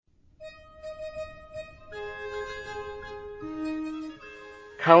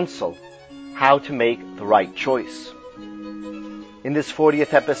Counsel, how to make the right choice. In this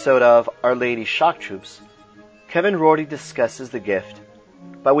 40th episode of Our Lady Shock Troops, Kevin Rorty discusses the gift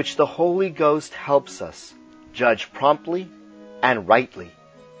by which the Holy Ghost helps us judge promptly and rightly,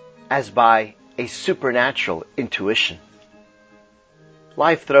 as by a supernatural intuition.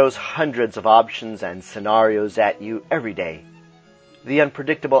 Life throws hundreds of options and scenarios at you every day. The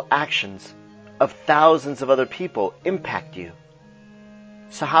unpredictable actions of thousands of other people impact you.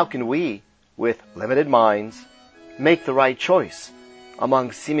 So how can we, with limited minds, make the right choice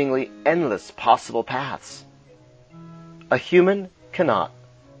among seemingly endless possible paths? A human cannot,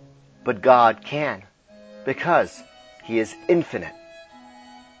 but God can, because He is infinite.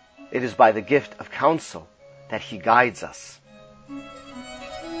 It is by the gift of counsel that He guides us.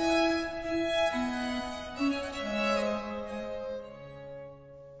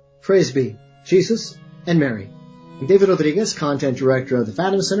 Praise be Jesus and Mary. I'm David Rodriguez, Content Director of the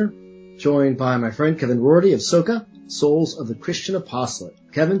Fatima Center, joined by my friend Kevin Rorty of SOCA, Souls of the Christian Apostolate.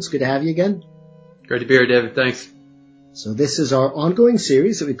 Kevin, it's good to have you again. Great to be here, David. Thanks. So this is our ongoing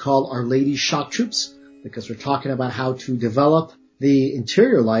series that we call Our Lady Shock Troops, because we're talking about how to develop the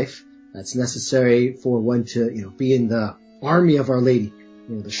interior life that's necessary for one to, be in the army of Our Lady.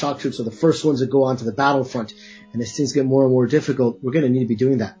 The shock troops are the first ones that go onto the battlefront, and as things get more and more difficult, we're going to need to be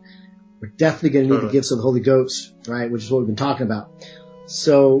doing that. We're definitely going to need the gifts of the Holy Ghost, right, which is what we've been talking about.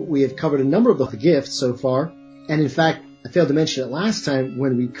 So we have covered a number of the gifts so far, and in fact, I failed to mention it last time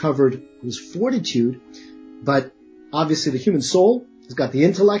when we covered was fortitude, but obviously the human soul has got the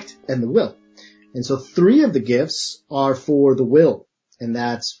intellect and the will. And so 3 of the gifts are for the will, and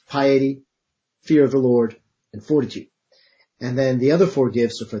that's piety, fear of the Lord, and fortitude. And then the other 4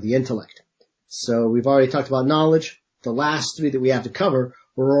 gifts are for the intellect. So we've already talked about knowledge. The last 3 that we have to cover,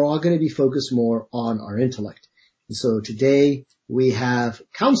 we're all going to be focused more on our intellect. And so today we have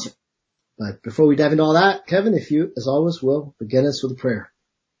counsel. But before we dive into all that, Kevin, if you, as always, will begin us with a prayer.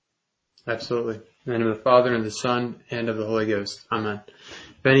 Absolutely. In the name of the Father, and of the Son, and of the Holy Ghost. Amen.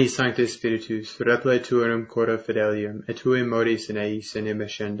 Veni Sancte Spiritus, reple tuorum cora fidelium, et tui modis in eis in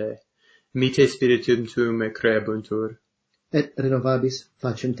imescende. Mite spiritum tuum et creabuntur. Et renovabis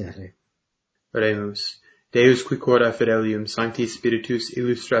facem terre. Oremus. Deus qui cora fidelium Sancti Spiritus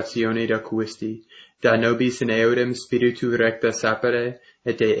illustratione dacuisti, da nobis in eodem spiritu recta sapere,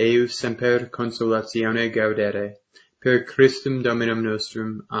 et de eius semper consolatione gaudere. Per Christum Dominum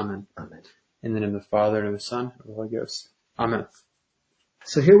nostrum. Amen. Amen. In the name of the Father, and of the Son, and of the Holy Ghost. Amen.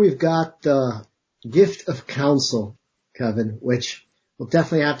 So here we've got the gift of counsel, Kevin, which we'll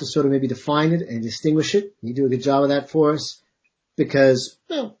definitely have to sort of maybe define it and distinguish it. You do a good job of that for us, because,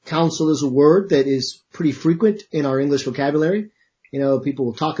 counsel is a word that is pretty frequent in our English vocabulary. People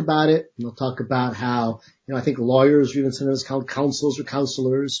will talk about it, and they'll talk about how, I think lawyers are even sometimes called counsels or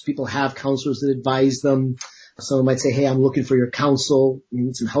counselors. People have counselors that advise them. Someone might say, hey, I'm looking for your counsel. You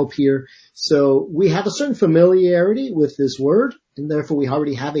need some help here. So we have a certain familiarity with this word, and therefore we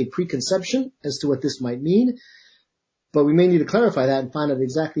already have a preconception as to what this might mean. But we may need to clarify that and find out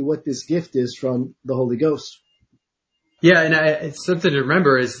exactly what this gift is from the Holy Ghost. Yeah, and it's something to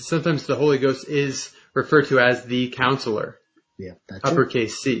remember is sometimes the Holy Ghost is referred to as the counselor. Yeah, that's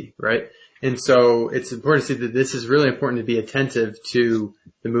uppercase C, right? And so it's important to see that this is really important to be attentive to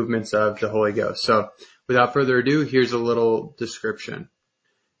the movements of the Holy Ghost. So without further ado, here's a little description.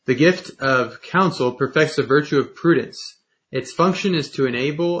 The gift of counsel perfects the virtue of prudence. Its function is to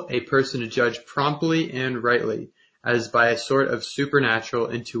enable a person to judge promptly and rightly, as by a sort of supernatural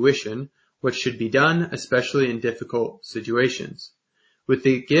intuition, what should be done, especially in difficult situations. With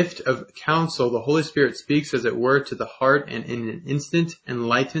the gift of counsel, the Holy Spirit speaks as it were to the heart and in an instant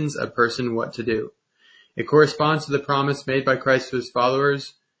enlightens a person what to do. It corresponds to the promise made by Christ to his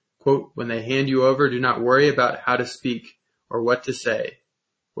followers, quote, when they hand you over, do not worry about how to speak or what to say.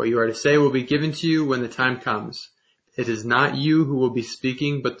 What you are to say will be given to you when the time comes. It is not you who will be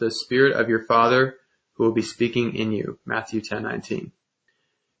speaking, but the Spirit of your Father who will be speaking in you. Matthew 10:19.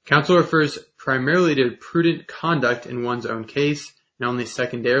 Counsel refers primarily to prudent conduct in one's own case, and only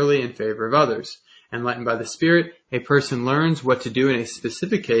secondarily in favor of others. Enlightened by the Spirit, a person learns what to do in a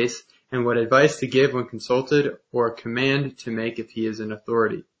specific case and what advice to give when consulted or a command to make if he is in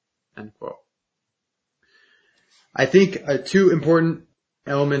authority. End quote. I think 2 important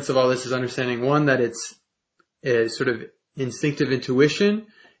elements of all this is understanding, 1, that it's a sort of instinctive intuition,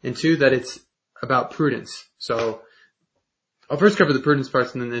 and 2, that it's about prudence. So I'll first cover the prudence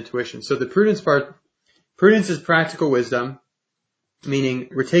parts and then the intuition. So the prudence part, prudence is practical wisdom, meaning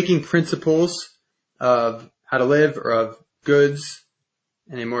we're taking principles of how to live or of goods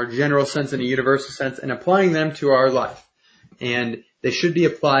in a more general sense, in a universal sense, and applying them to our life. and they should be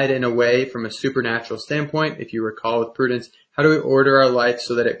applied in a way from a supernatural standpoint. If you recall with prudence, how do we order our life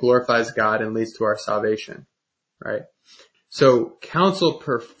so that it glorifies God and leads to our salvation, right? So counsel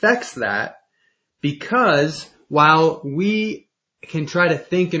perfects that, because while we can try to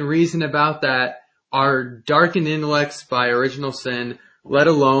think and reason about that, our darkened intellects by original sin, let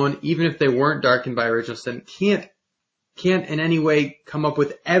alone even if they weren't darkened by original sin, can't in any way come up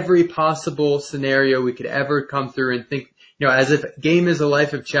with every possible scenario we could ever come through and think, as if game is a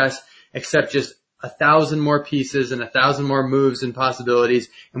life of chess, except just 1,000 more pieces and 1,000 more moves and possibilities,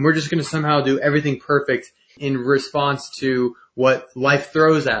 and we're just going to somehow do everything perfect in response to what life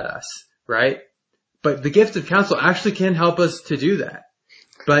throws at us, right? But the gift of counsel actually can help us to do that.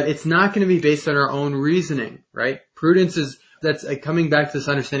 But it's not going to be based on our own reasoning, right? Prudence that's coming back to this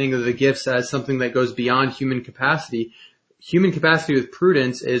understanding of the gifts as something that goes beyond human capacity. Human capacity with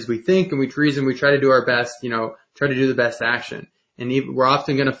prudence is we think and we reason, we try to do our best, try to do the best action. And we're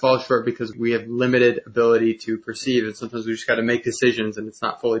often going to fall short because we have limited ability to perceive, and sometimes we just got to make decisions and it's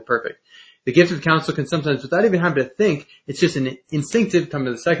not fully perfect. The gift of counsel can sometimes, without even having to think, it's just an instinctive, come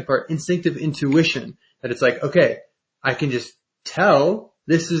to the second part, instinctive intuition, that it's like, okay, I can just tell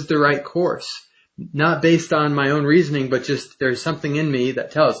this is the right course. Not based on my own reasoning, but just there's something in me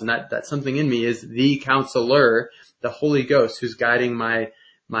that tells, and that something in me is the counselor, the Holy Ghost, who's guiding my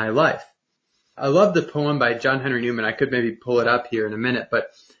life. I love the poem by John Henry Newman. I could maybe pull it up here in a minute,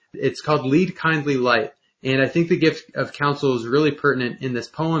 but it's called Lead Kindly Light. And I think the gift of counsel is really pertinent in this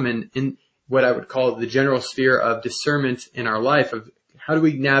poem and in what I would call the general sphere of discernment in our life, of how do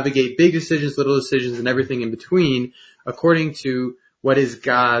we navigate big decisions, little decisions, and everything in between according to what is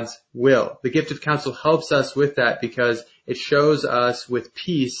God's will. The gift of counsel helps us with that because it shows us with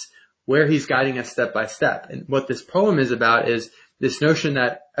peace where he's guiding us step by step. And what this poem is about is this notion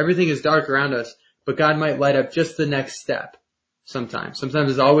that everything is dark around us, but God might light up just the next step sometimes.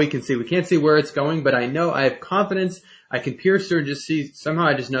 Sometimes it's all we can see. We can't see where it's going, but I know I have confidence. I can pierce through and just see, somehow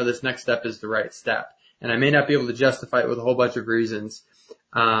I just know this next step is the right step. And I may not be able to justify it with a whole bunch of reasons.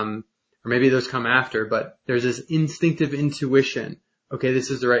 Or maybe those come after, but there's this instinctive intuition. Okay,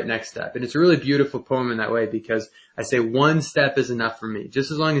 this is the right next step. And it's a really beautiful poem in that way because I say one step is enough for me.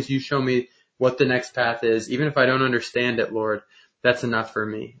 Just as long as you show me what the next path is, even if I don't understand it, Lord, that's enough for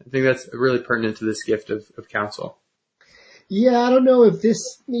me. I think that's really pertinent to this gift of counsel. Yeah, I don't know if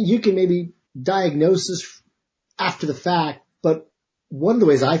you can maybe diagnose this after the fact, but one of the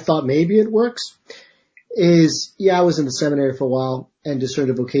ways I thought maybe it works is, I was in the seminary for a while and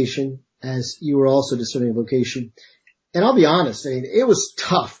discerned a vocation, as you were also discerning a vocation. And I'll be honest, it was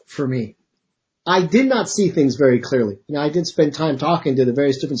tough for me. I did not see things very clearly. I did spend time talking to the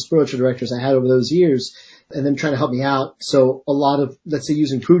various different spiritual directors I had over those years and them trying to help me out. So a lot of, let's say,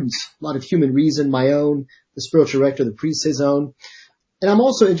 using prudence, a lot of human reason, my own, the spiritual director, the priest, his own. And I'm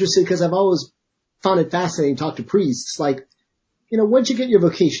also interested because I've always found it fascinating to talk to priests. Like, once you get your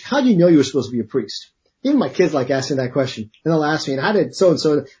vocation, how do you know you were supposed to be a priest? Even my kids like asking that question. And they'll ask me, and how did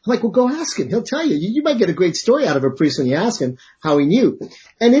so-and-so? I'm like, well, go ask him. He'll tell you. You might get a great story out of a priest when you ask him how he knew.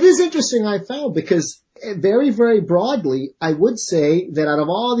 And it is interesting, I found, because very, very broadly, I would say that out of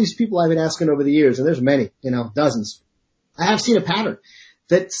all these people I've been asking over the years, and there's many, dozens, I have seen a pattern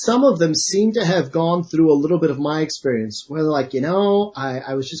that some of them seem to have gone through a little bit of my experience where they're like,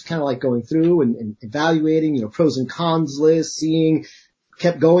 I was just kind of like going through and evaluating, pros and cons list, seeing,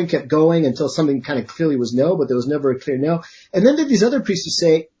 kept going until something kind of clearly was no, but there was never a clear no. And then there are these other priests who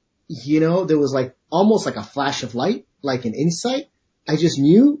say, there was like almost like a flash of light, like an insight. I just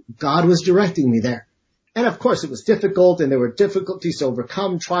knew God was directing me there. And of course it was difficult and there were difficulties to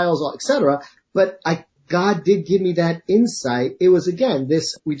overcome, trials, etc. But God did give me that insight. It was, again,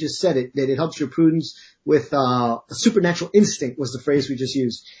 we just said it, that it helps your prudence with a supernatural instinct was the phrase we just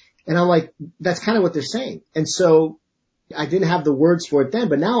used. And I'm like, that's kind of what they're saying. And so I didn't have the words for it then,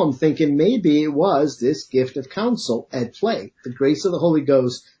 but now I'm thinking maybe it was this gift of counsel at play, the grace of the Holy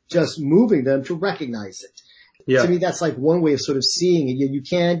Ghost just moving them to recognize it. Yeah. To me, that's like one way of sort of seeing it. You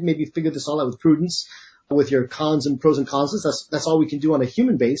can't maybe figure this all out with prudence, with your cons and pros and cons. That's all we can do on a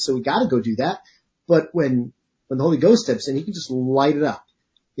human base, so we got to go do that. But when the Holy Ghost steps in, he can just light it up.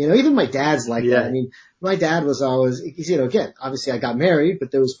 Even my dad's like that. My dad was always, again, obviously I got married,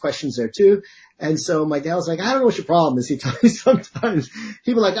 but there was questions there too. And so my dad was like, I don't know what your problem is. He told me sometimes,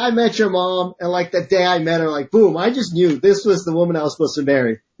 he'd be like, I met your mom, and like the day I met her, like boom, I just knew this was the woman I was supposed to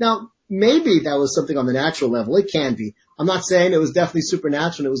marry. Now, maybe that was something on the natural level. It can be. I'm not saying it was definitely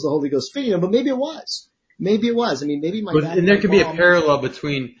supernatural and it was the Holy Ghost feeding him, but maybe it was. Maybe my dad. And there could be a parallel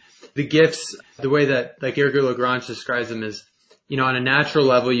between the gifts, the way that like Eric Lagrange describes them is, on a natural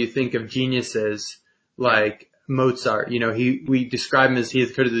level, you think of geniuses like Mozart. We describe him as he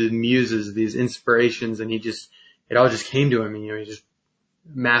had kind of the muses, these inspirations, and it all just came to him, and, he just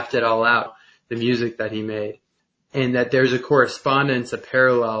mapped it all out, the music that he made. And that there's a correspondence, a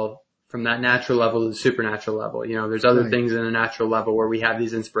parallel from that natural level to the supernatural level. There's other things in the natural level where we have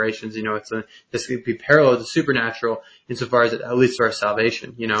these inspirations. This could be parallel to supernatural insofar as it leads to our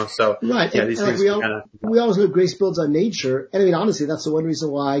salvation. So right. Yeah, and, these and things we always know grace builds on nature. And I mean, honestly, that's the one reason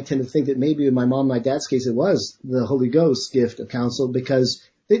why I tend to think that maybe in my mom and my dad's case, it was the Holy Ghost gift of counsel, because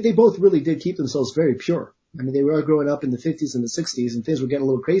they both really did keep themselves very pure. I mean, they were growing up in the 50s and the 60s, and things were getting a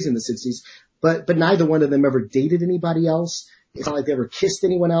little crazy in the 60s, but neither one of them ever dated anybody else. It's not like they ever kissed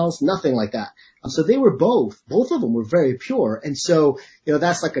anyone else, nothing like that. So they were both of them were very pure. And so,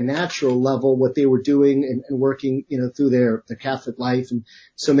 that's like a natural level, what they were doing and working, through their Catholic life. And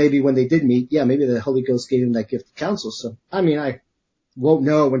so maybe when they did meet, maybe the Holy Ghost gave them that gift of counsel. So, I mean, I won't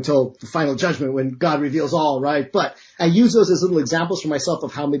know until the final judgment when God reveals all, right? But I use those as little examples for myself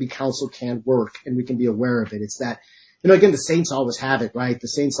of how maybe counsel can work, and we can be aware of it. It's that, again, the saints always have it, right? The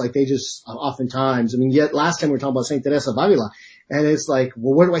saints, they just oftentimes, yet last time we were talking about Saint Teresa of Avila, and it's like,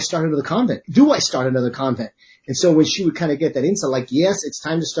 well, where do I start another convent? Do I start another convent? And so when she would kind of get that insight, yes, it's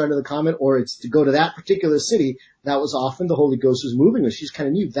time to start another convent, or it's to go to that particular city, that was often the Holy Ghost was moving her. She's kind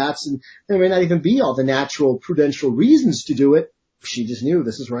of knew there may not even be all the natural prudential reasons to do it. She just knew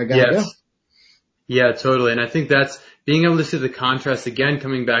this is where I gotta go. Yeah, totally. And I think that's being able to see the contrast again,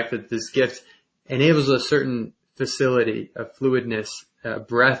 coming back that this gift enables a certain facility, a fluidness, a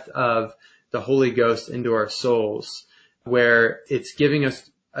breath of the Holy Ghost into our souls, where it's giving us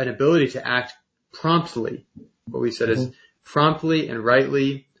an ability to act promptly. What we said is promptly and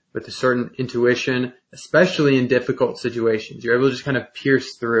rightly with a certain intuition, especially in difficult situations. You're able to just kind of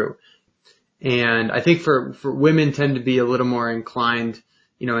pierce through. And I think for women tend to be a little more inclined,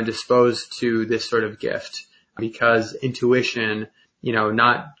 and disposed to this sort of gift, because intuition,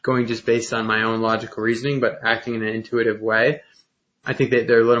 not going just based on my own logical reasoning, but acting in an intuitive way. I think that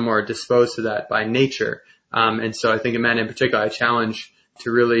they're a little more disposed to that by nature. And so I think in men in particular, I challenge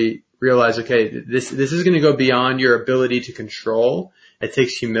to really realize, okay, this is going to go beyond your ability to control. It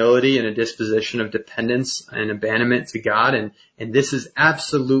takes humility and a disposition of dependence and abandonment to God. And this is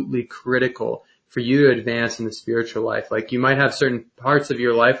absolutely critical for you to advance in the spiritual life. Like, you might have certain parts of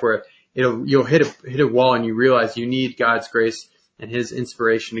your life where you'll hit a wall, and you realize you need God's grace and His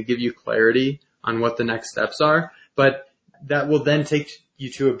inspiration to give you clarity on what the next steps are. But that will then take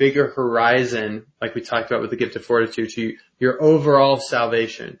you to a bigger horizon, like we talked about with the gift of fortitude, to your overall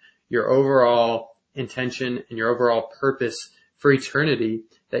salvation, your overall intention, and your overall purpose for eternity,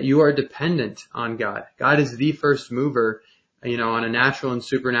 that you are dependent on God. God is the first mover, on a natural and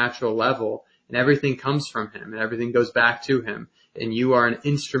supernatural level, and everything comes from Him, and everything goes back to Him, and you are an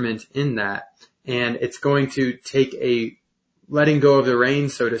instrument in that. And it's going to take a letting go of the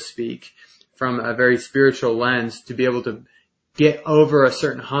reins, so to speak, from a very spiritual lens to be able to get over a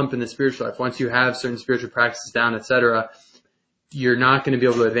certain hump in the spiritual life. Once you have certain spiritual practices down, etc., you're not going to be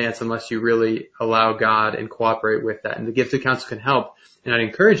able to advance unless you really allow God and cooperate with that. And the gift of counsel can help. And I'd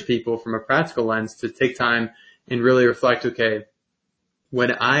encourage people from a practical lens to take time and really reflect, okay,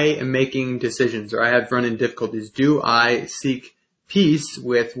 when I am making decisions or I have run into difficulties, do I seek peace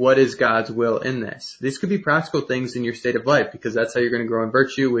with what is God's will in this? These could be practical things in your state of life, because that's how you're going to grow in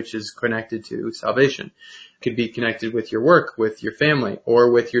virtue, which is connected to salvation. It could be connected with your work, with your family,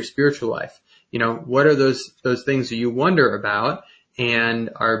 or with your spiritual life. What are those things that you wonder about and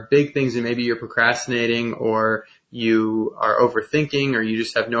are big things that maybe you're procrastinating, or you are overthinking, or you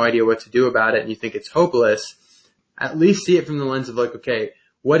just have no idea what to do about it and you think it's hopeless? At least see it from the lens of like, okay,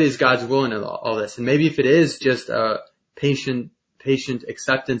 what is God's will in all this? And maybe if it is just a patient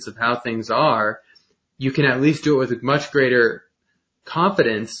acceptance of how things are, you can at least do it with a much greater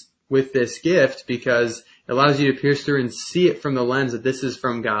confidence with this gift, because it allows you to pierce through and see it from the lens that this is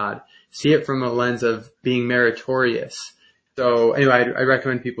from God. See it from a lens of being meritorious. So anyway, I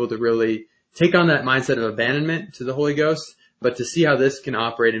recommend people to really take on that mindset of abandonment to the Holy Ghost, but to see how this can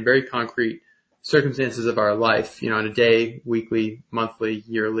operate in very concrete circumstances of our life, on a day, weekly, monthly,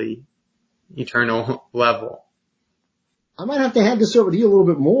 yearly, eternal level. I might have to hand this over to you a little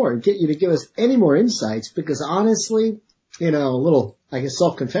bit more and get you to give us any more insights, because honestly, a little,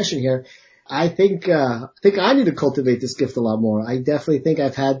 self-confession here. I think I need to cultivate this gift a lot more. I definitely think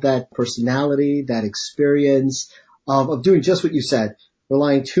I've had that personality, that experience of doing just what you said,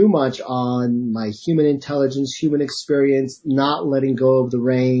 relying too much on my human intelligence, human experience, not letting go of the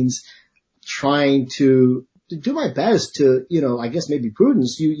reins, trying to do my best to, maybe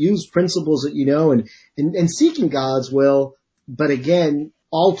prudence. You use principles that and seeking God's will, but again,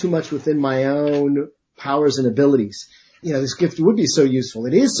 all too much within my own powers and abilities. This gift would be so useful.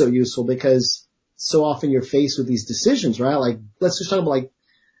 It is so useful because so often you're faced with these decisions, right? Like, let's just talk about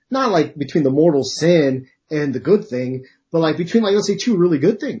not like between the mortal sin and the good thing, but like between let's say two really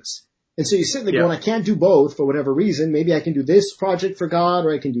good things. And so you're sitting there going, I can't do both for whatever reason. Maybe I can do this project for God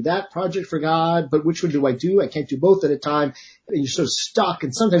or I can do that project for God, but which one do I do? I can't do both at a time. And you're sort of stuck.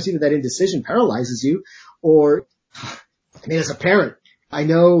 And sometimes even that indecision paralyzes you. Or, as a parent, I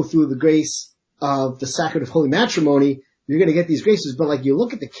know through the grace of the sacrament of holy matrimony, you're going to get these graces, but you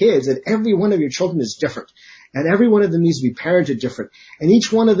look at the kids and every one of your children is different. And every one of them needs to be parented different. And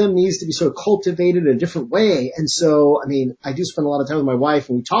each one of them needs to be sort of cultivated in a different way. And so, I do spend a lot of time with my wife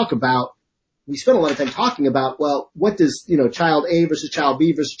and we spend a lot of time talking about, well, what does, child A versus child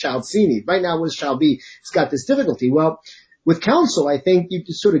B versus child C need? Right now, what does child B? It's got this difficulty. Well, with counsel, I think you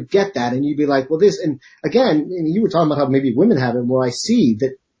just sort of get that and you'd be like, well, this, and again, you were talking about how maybe women have it, where I see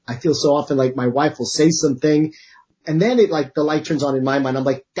that I feel so often like my wife will say something and then the light turns on in my mind. I'm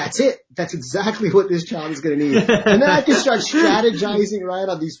like, that's it. That's exactly what this child is going to need. And then I can start strategizing, right,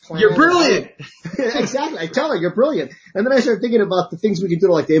 on these plans. You're brilliant. Exactly. I tell her, you're brilliant. And then I start thinking about the things we can do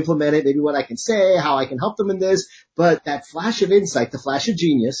to implement it, maybe what I can say, how I can help them in this. But that flash of insight, the flash of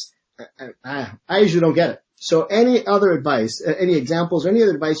genius, I usually don't get it. So any other advice, any examples or any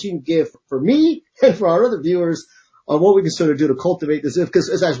other advice you can give for me and for our other viewers on what we can sort of do to cultivate this? Because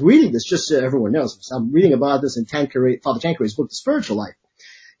as I was reading this, just so everyone knows, I'm reading about this in Father Tanqueray's book, The Spiritual Life.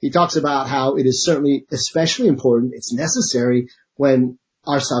 He talks about how it is certainly especially important, it's necessary when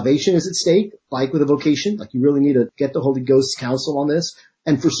our salvation is at stake, like with a vocation, you really need to get the Holy Ghost's counsel on this,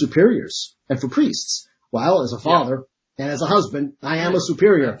 and for superiors and for priests. Well, as a father and as a husband, I am a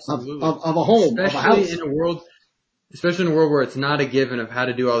superior of a home, of a house. Especially in a world where it's not a given of how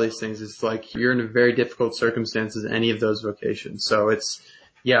to do all these things. It's like you're in a very difficult circumstances in any of those vocations. So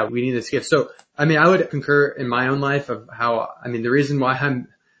we need this gift. So, I would concur in my own life of how, the reason why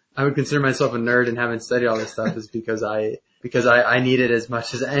I would consider myself a nerd and haven't studied all this stuff is because I need it as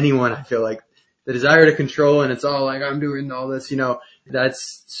much as anyone. I feel like the desire to control and it's all I'm doing all this,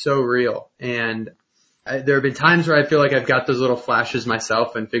 that's so real. And there have been times where I feel like I've got those little flashes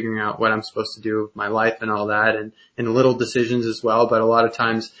myself and figuring out what I'm supposed to do with my life and all that and little decisions as well. But a lot of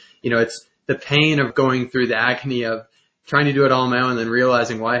times, it's the pain of going through the agony of trying to do it all on my own and then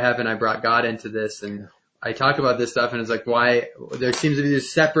realizing why haven't I brought God into this? And I talk about this stuff and it's why there seems to be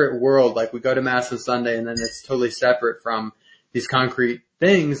this separate world. We go to Mass on Sunday and then it's totally separate from these concrete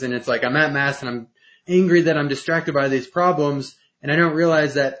things. And it's I'm at Mass and I'm angry that I'm distracted by these problems. And I don't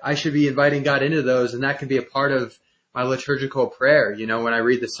realize that I should be inviting God into those, and that can be a part of my liturgical prayer, when I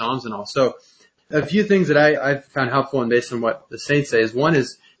read the Psalms and all. So a few things that I've found helpful and based on what the saints say is one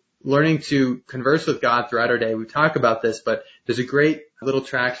is learning to converse with God throughout our day. We talk about this, but there's a great little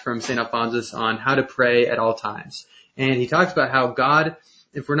tract from St. Alphonsus on how to pray at all times. And he talks about how God,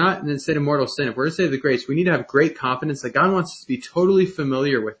 if we're not in the state of mortal sin, if we're in the state of the grace, we need to have great confidence that God wants us to be totally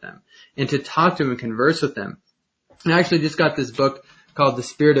familiar with Him and to talk to Him and converse with Him. And I actually just got this book called The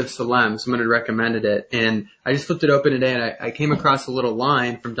Spirit of Salem. Someone had recommended it. And I just flipped it open today and I came across a little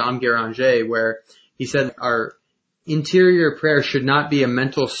line from Dom Guéranger where he said our interior prayer should not be a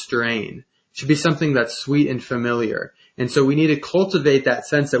mental strain. It should be something that's sweet and familiar. And so we need to cultivate that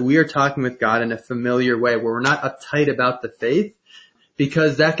sense that we are talking with God in a familiar way where we're not uptight about the faith,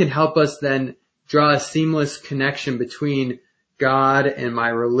 because that can help us then draw a seamless connection between God and my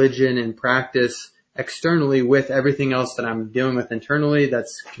religion and practice externally with everything else that I'm dealing with internally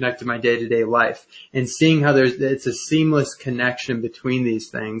that's connected to my day-to-day life. And seeing how it's a seamless connection between these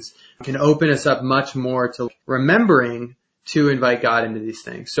things can open us up much more to remembering to invite God into these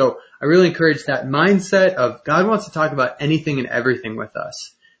things. So I really encourage that mindset of God wants to talk about anything and everything with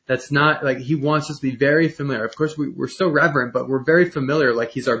us. That's not He wants us to be very familiar. Of course, we're so reverent, but we're very familiar,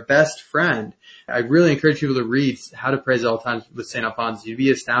 He's our best friend. I really encourage people to read How to Pray at All Times with St. Alphonsus. You'd be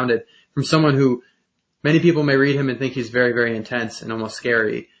astounded from someone who many people may read him and think he's very, very intense and almost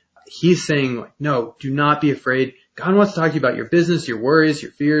scary. He's saying, no, do not be afraid. God wants to talk to you about your business, your worries,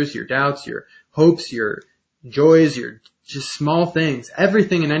 your fears, your doubts, your hopes, your joys, your just small things,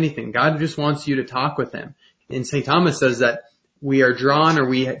 everything and anything. God just wants you to talk with Him. And St. Thomas says that we are drawn or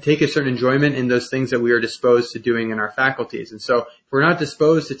we take a certain enjoyment in those things that we are disposed to doing in our faculties. And so if we're not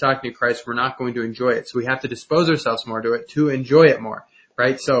disposed to talking to Christ, we're not going to enjoy it. So we have to dispose ourselves more to it to enjoy it more,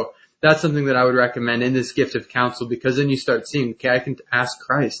 right? So that's something that I would recommend in this gift of counsel, because then you start seeing, okay, I can ask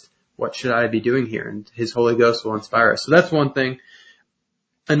Christ, what should I be doing here? And His Holy Ghost will inspire us. So that's one thing.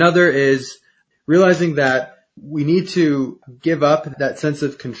 Another is realizing that we need to give up that sense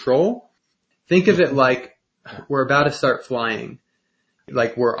of control. Think of it like we're about to start flying.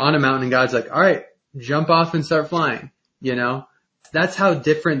 We're on a mountain and God's like, all right, jump off and start flying, you know? That's how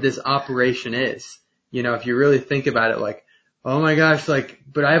different this operation is. You know, if you really think about it, like, oh my gosh, like,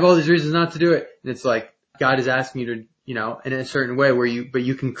 but I have all these reasons not to do it. And it's like, God is asking you to, you know, in a certain way but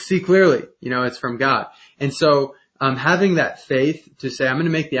you can see clearly, you know, it's from God. And so, having that faith to say, I'm going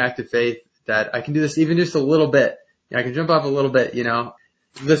to make the act of faith that I can do this even just a little bit. Yeah, I can jump off a little bit, you know,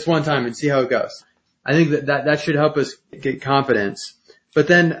 this one time and see how it goes. I think that should help us get confidence. But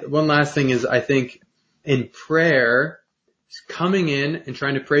then one last thing is, I think in prayer, coming in and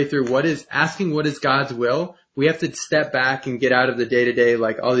trying to pray through asking what is God's will, we have to step back and get out of the day-to-day,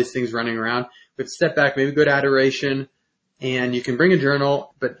 like all these things running around. We have to step back, maybe go to adoration, and you can bring a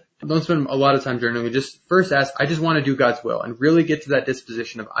journal, but don't spend a lot of time journaling. Just first ask, I just want to do God's will, and really get to that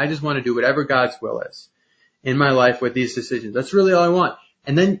disposition of, I just want to do whatever God's will is in my life with these decisions. That's really all I want.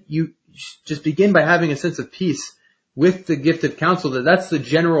 And then you just begin by having a sense of peace with the gift of counsel. That's the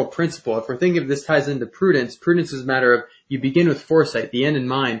general principle. If we're thinking of this ties into prudence is a matter of, you begin with foresight, the end in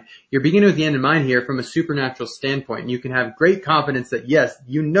mind. You're beginning with the end in mind here from a supernatural standpoint. And you can have great confidence that, yes,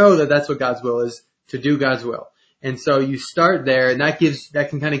 you know that that's what God's will is, to do God's will. And so you start there, and that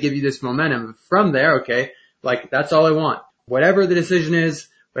can kind of give you this momentum. From there, okay, like, that's all I want. Whatever the decision is,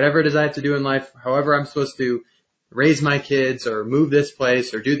 whatever it is I have to do in life, however I'm supposed to raise my kids or move this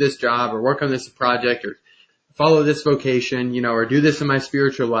place or do this job or work on this project or follow this vocation, you know, or do this in my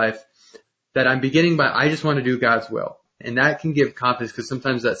spiritual life, that I'm beginning by, I just want to do God's will. And that can give confidence, because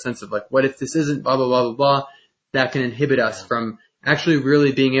sometimes that sense of like, what if this isn't blah, blah, blah, blah, blah, that can inhibit us from actually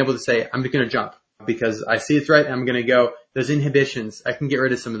really being able to say, I'm going to jump because I see it's right and I'm going to go. Those inhibitions, I can get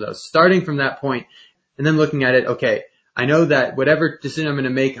rid of some of those. Starting from that point and then looking at it, okay, I know that whatever decision I'm going to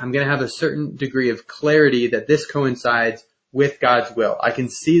make, I'm going to have a certain degree of clarity that this coincides with God's will. I can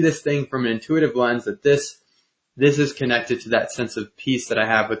see this thing from an intuitive lens, that this is connected to that sense of peace that I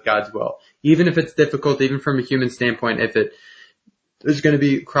have with God's will. Even if it's difficult, even from a human standpoint, there's going to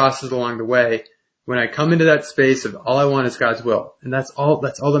be crosses along the way, when I come into that space of all I want is God's will. And that's all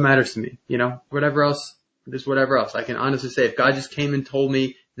that matters to me. You know, whatever else. I can honestly say, if God just came and told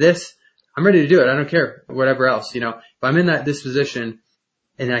me this, I'm ready to do it. I don't care. Whatever else, you know, if I'm in that disposition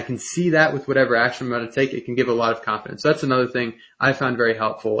and I can see that with whatever action I'm going to take, it can give a lot of confidence. So that's another thing I found very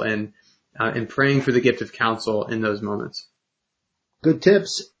helpful in praying for the gift of counsel in those moments. Good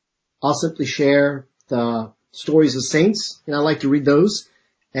tips. I'll simply share the stories of saints, and I like to read those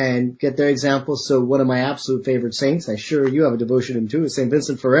and get their examples. So one of my absolute favorite saints, I'm sure you have a devotion to him too, is St.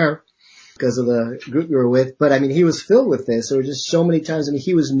 Vincent Ferrer, because of the group you were with. But I mean, he was filled with this. There were just so many times. I mean,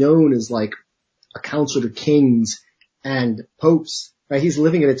 he was known as like a counselor to kings and popes, right? He's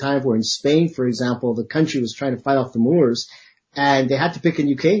living at a time where in Spain, for example, the country was trying to fight off the Moors, and they had to pick a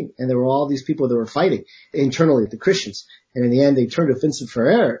new king. And there were all these people that were fighting internally, the Christians. And in the end, they turned to Vincent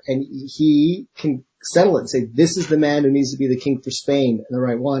Ferrer, and he can settle it and say, this is the man who needs to be the king for Spain, and the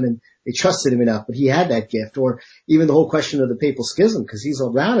right one. And they trusted him enough, but he had that gift. Or even the whole question of the papal schism, because he's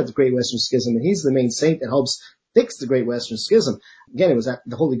around at the Great Western Schism, and he's the main saint that helps fix the Great Western Schism. Again, it was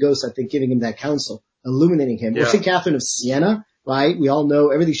the Holy Ghost, I think, giving him that counsel, illuminating him. Yeah. Or St. Catherine of Siena, right? We all know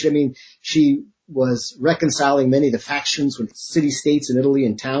everything. She was reconciling many of the factions when city-states in Italy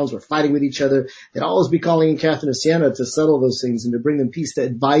and towns were fighting with each other. They'd always be calling in Catherine of Siena to settle those things and to bring them peace, to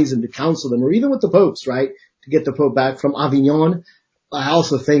advise them, to counsel them, or even with the popes, right? To get the pope back from Avignon. I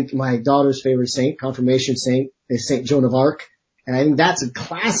also think my daughter's favorite saint, confirmation saint, is Saint Joan of Arc. And I think that's a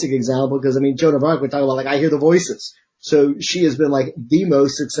classic example, because, I mean, Joan of Arc, we're talking about, like, I hear the voices. So she has been like the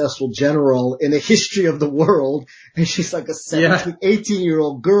most successful general in the history of the world. And she's like a 17,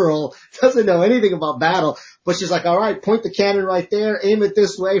 18-year-old girl, doesn't know anything about battle, but she's like, all right, point the cannon right there, aim it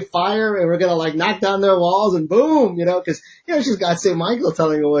this way, fire, and we're going to like knock down their walls, and boom, you know, because, you know, she's got St. Michael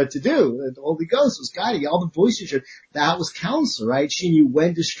telling her what to do. The Holy Ghost was guiding all the voices. That was counsel, right? She knew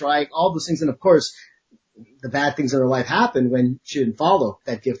when to strike, all those things. And of course, the bad things in her life happened when she didn't follow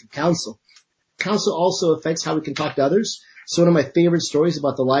that gift of counsel. Counsel also affects how we can talk to others. So one of my favorite stories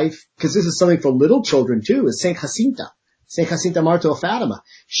about the life, because this is something for little children too, is Saint Jacinta Marto of Fatima.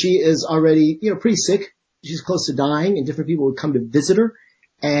 She is already, you know, pretty sick. She's close to dying, and different people would come to visit her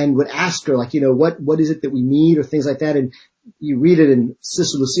and would ask her, like, you know, what is it that we need, or things like that. And you read it in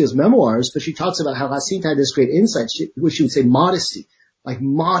Sister Lucia's memoirs, but she talks about how Jacinta had this great insight, which she would say modesty. Like,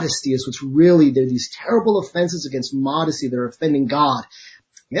 modesty is what's really, there are these terrible offenses against modesty that are offending God.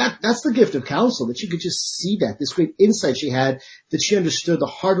 Yeah, that's the gift of counsel, that she could just see that, this great insight she had, that she understood the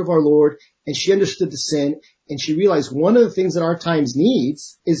heart of our Lord, and she understood the sin, and she realized one of the things that our times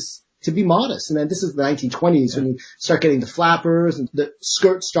needs is to be modest. And then this is the 1920s when you start getting the flappers and the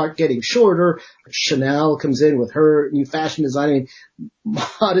skirts start getting shorter. Chanel comes in with her new fashion design. I mean,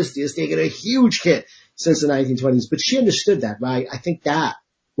 modesty has taken a huge hit since the 1920s, but she understood that, right? I think that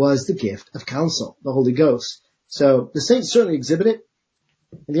was the gift of counsel, the Holy Ghost. So the saints certainly exhibit it.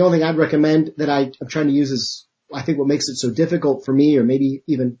 And the only thing I'd recommend that I'm trying to use is, I think what makes it so difficult for me, or maybe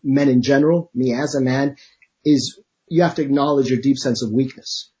even men in general, me as a man, is you have to acknowledge your deep sense of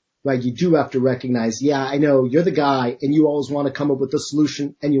weakness, right? You do have to recognize, yeah, I know you're the guy and you always want to come up with a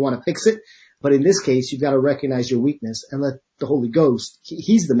solution and you want to fix it. But in this case, you've got to recognize your weakness and let the Holy Ghost,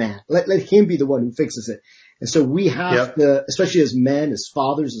 he's the man. Let him be the one who fixes it. And so we have to, especially as men, as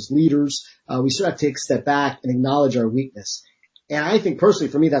fathers, as leaders, we sort of have to take a step back and acknowledge our weakness. And I think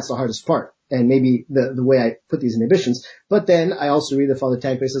personally for me, that's the hardest part. And maybe the way I put these inhibitions. But then I also read that Father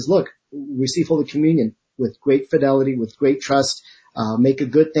Tancred says, look, receive Holy Communion with great fidelity, with great trust, make a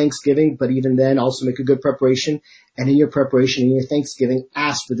good Thanksgiving, but even then also make a good preparation. And in your preparation, in your Thanksgiving,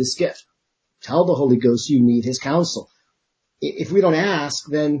 ask for this gift. Tell the Holy Ghost you need his counsel. If we don't ask,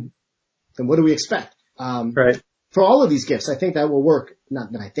 then what do we expect? Right. For all of these gifts, I think that will work.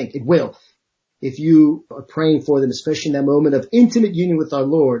 Not that I think, it will. If you are praying for them, especially in that moment of intimate union with our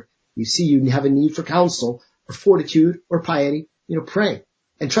Lord, you see you have a need for counsel or fortitude or piety, pray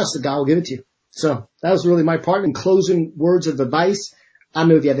and trust that God will give it to you. So that was really my part. In closing words of advice, I don't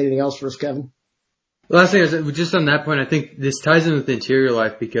know if you have anything else for us, Kevin. The last thing is, just on that point, I think this ties in with the interior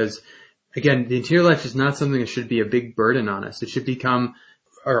life because, again, the interior life is not something that should be a big burden on us. It should become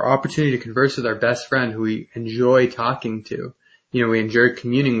our opportunity to converse with our best friend who we enjoy talking to. We enjoy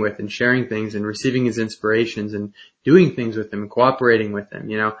communing with and sharing things and receiving his inspirations and doing things with him and cooperating with him,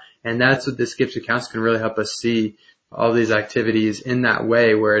 and that's what this gift of counsel can really help us see all these activities in that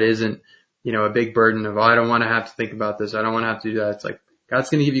way where it isn't, a big burden of, I don't want to have to think about this. I don't want to have to do that. It's like God's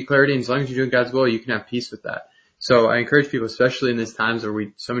going to give you clarity, and as long as you're doing God's will, you can have peace with that. So I encourage people, especially in these times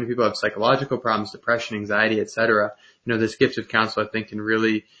where so many people have psychological problems, depression, anxiety, etc. This gift of counsel, I think, can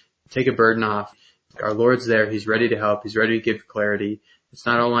really take a burden off. Our Lord's there. He's ready to help. He's ready to give clarity. It's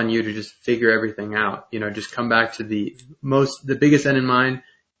not all on you to just figure everything out. Just come back to the biggest end in mind,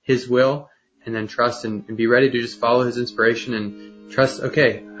 his will, and then trust and be ready to just follow his inspiration and trust,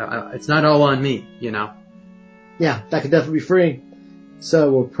 okay, it's not all on me, Yeah, that could definitely be freeing.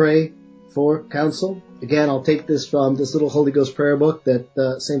 So we'll pray for counsel. Again, I'll take this from this little Holy Ghost prayer book that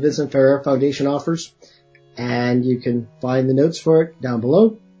the St. Vincent Ferrer Foundation offers, and you can find the notes for it down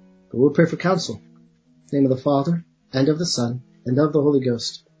below. But we'll pray for counsel. In the name of the Father, and of the Son, and of the Holy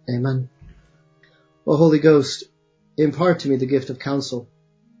Ghost. Amen. O Holy Ghost, impart to me the gift of counsel,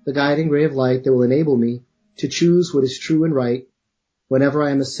 the guiding ray of light that will enable me to choose what is true and right whenever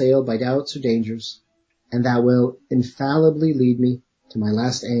I am assailed by doubts or dangers, and that will infallibly lead me to my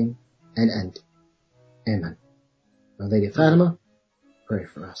last aim and end. Amen. Our Lady of Fatima, pray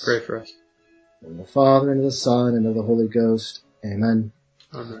for us. Pray for us. In the Father, and of the Son, and of the Holy Ghost. Amen.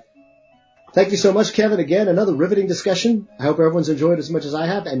 Amen. Thank you so much, Kevin. Again, another riveting discussion. I hope everyone's enjoyed as much as I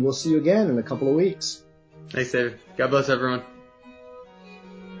have, and we'll see you again in a couple of weeks. Thanks, David. God bless everyone.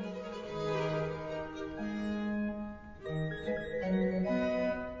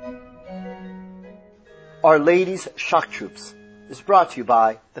 Our Lady's Shock Troops is brought to you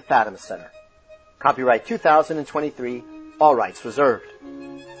by the Fatima Center. Copyright 2023, all rights reserved.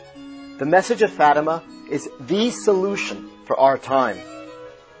 The message of Fatima is the solution for our time.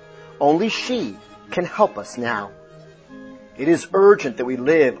 Only she can help us now. It is urgent that we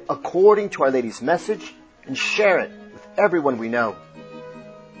live according to Our Lady's message and share it with everyone we know.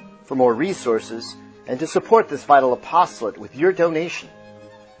 For more resources and to support this vital apostolate with your donation,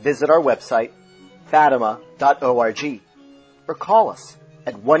 visit our website, fatima.org, or call us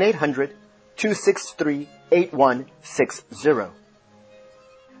at 1-800-263-8160.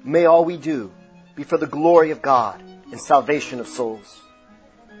 May all we do be for the glory of God and salvation of souls.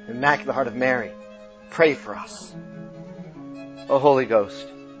 Immaculate Heart of Mary, pray for us. O Holy Ghost,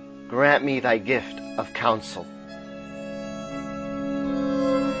 grant me thy gift of counsel.